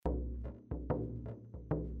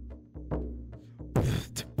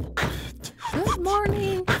Good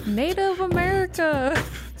morning, Native America.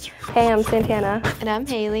 Hey, I'm Santana. And I'm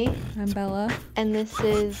Haley. I'm Bella. And this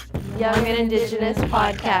is Young and Indigenous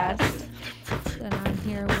Podcast. And I'm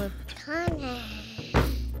here with Connor.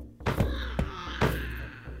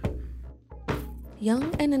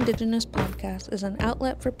 Young and Indigenous Podcast is an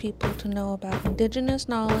outlet for people to know about Indigenous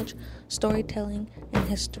knowledge, storytelling, and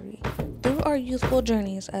history. Through our youthful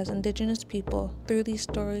journeys as Indigenous people, through these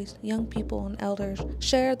stories, young people and elders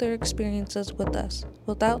share their experiences with us.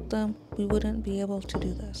 Without them, we wouldn't be able to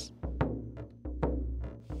do this.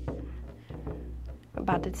 I'm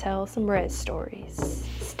about to tell some red stories.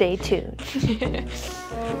 Stay tuned.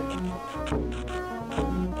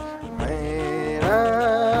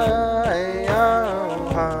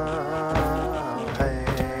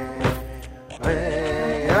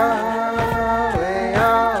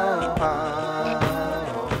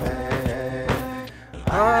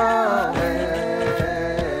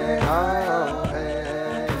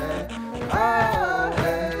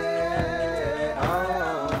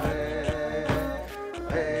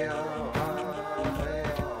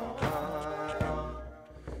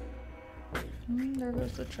 There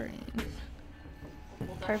goes the train.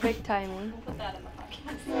 Perfect timing. We'll put that in the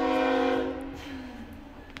podcast.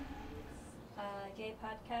 Gay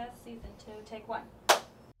Podcast, Season 2, Take 1.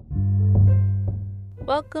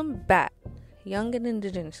 Welcome back. Young and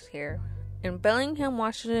Indigenous here. In Bellingham,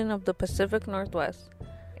 Washington of the Pacific Northwest.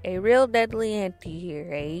 A real deadly auntie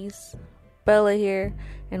here, Ace. Bella here,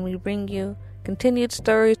 and we bring you continued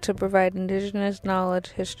stories to provide Indigenous knowledge,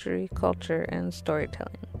 history, culture, and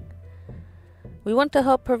storytelling. We want to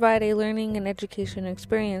help provide a learning and education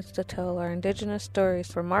experience to tell our Indigenous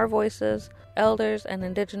stories from our voices, elders, and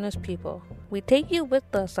Indigenous people. We take you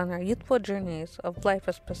with us on our youthful journeys of life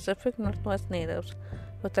as Pacific Northwest natives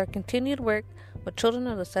with our continued work with Children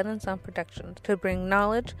of the Setting Sun Productions to bring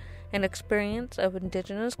knowledge and experience of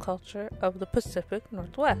Indigenous culture of the Pacific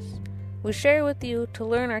Northwest. We share with you to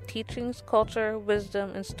learn our teachings, culture,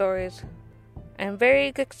 wisdom, and stories. I'm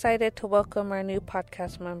very excited to welcome our new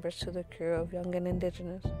podcast members to the crew of Young and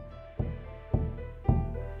Indigenous.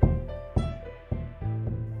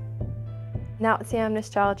 Nautsiam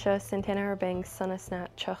Nisjalcha Santana Urbang Sunasnat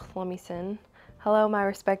Chuch Lumisen. Hello, my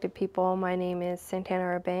respected people. My name is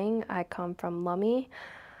Santana Urbang. I come from Lummi.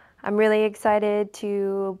 I'm really excited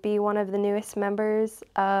to be one of the newest members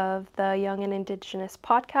of the Young and Indigenous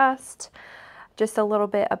podcast. Just a little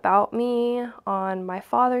bit about me. On my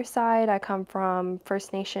father's side, I come from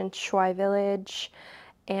First Nation Shwai Village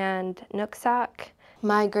and Nooksack.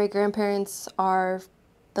 My great-grandparents are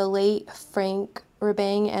the late Frank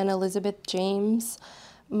Urbang and Elizabeth James.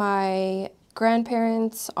 My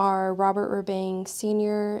grandparents are Robert Urbang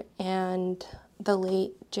Sr. and the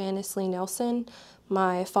late Janice Lee Nelson.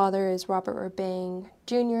 My father is Robert Urbang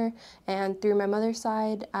Jr., and through my mother's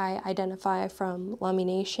side, I identify from Lummi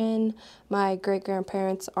Nation. My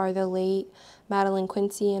great-grandparents are the late Madeline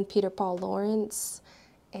Quincy and Peter Paul Lawrence,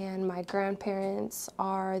 and my grandparents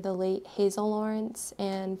are the late Hazel Lawrence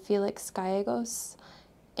and Felix Gallegos,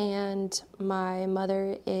 and my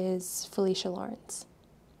mother is Felicia Lawrence.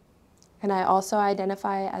 And I also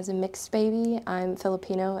identify as a mixed baby. I'm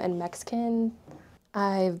Filipino and Mexican.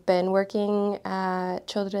 I've been working at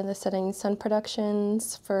Children of the Setting Sun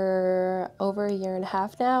Productions for over a year and a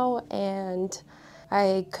half now, and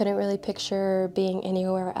I couldn't really picture being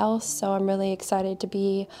anywhere else, so I'm really excited to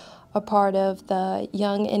be a part of the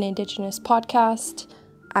Young and Indigenous podcast.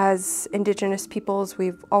 As Indigenous peoples,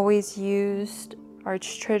 we've always used our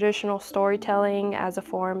traditional storytelling as a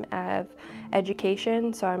form of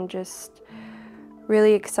education, so I'm just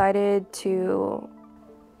really excited to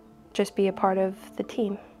just be a part of the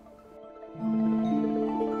team.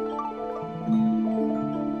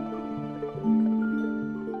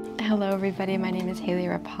 Hello, everybody. My name is Haley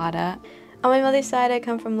Rapada. On my mother's side, I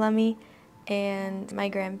come from Lummi, and my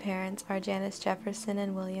grandparents are Janice Jefferson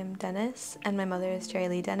and William Dennis, and my mother is Jerry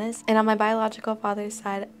Lee Dennis. And on my biological father's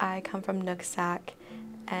side, I come from Nooksack,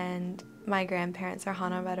 and my grandparents are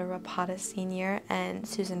Honorata Rapada Sr. and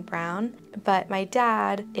Susan Brown. But my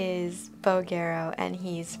dad is Bo Garrow, and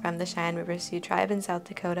he's from the Cheyenne River Sioux tribe in South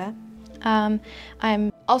Dakota. I'm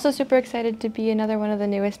also super excited to be another one of the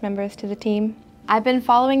newest members to the team. I've been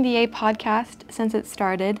following the A podcast since it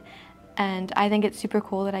started, and I think it's super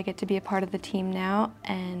cool that I get to be a part of the team now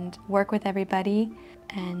and work with everybody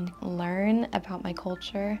and learn about my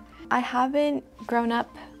culture. I haven't grown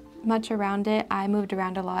up much around it. I moved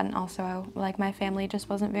around a lot, and also like my family just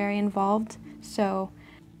wasn't very involved, so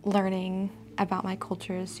learning about my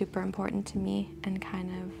culture is super important to me and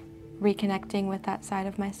kind of reconnecting with that side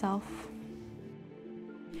of myself.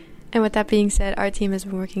 And with that being said, our team has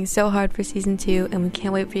been working so hard for season 2, and we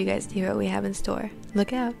can't wait for you guys to hear what we have in store.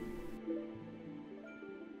 Look out.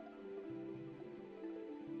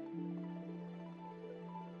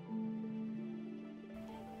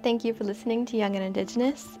 Thank you for listening to Young and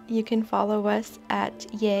Indigenous. You can follow us at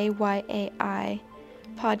YAI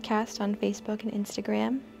podcast on Facebook and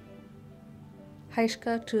Instagram.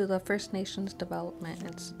 Haishka to the First Nations Development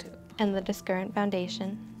Institute. And the Discurrent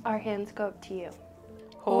Foundation. Our hands go up to you.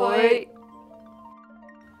 Hoi!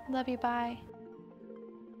 Love you, bye.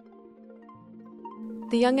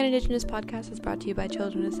 The Young and Indigenous podcast is brought to you by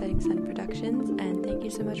Children of Setting Sun Productions, and thank you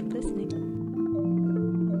so much for listening.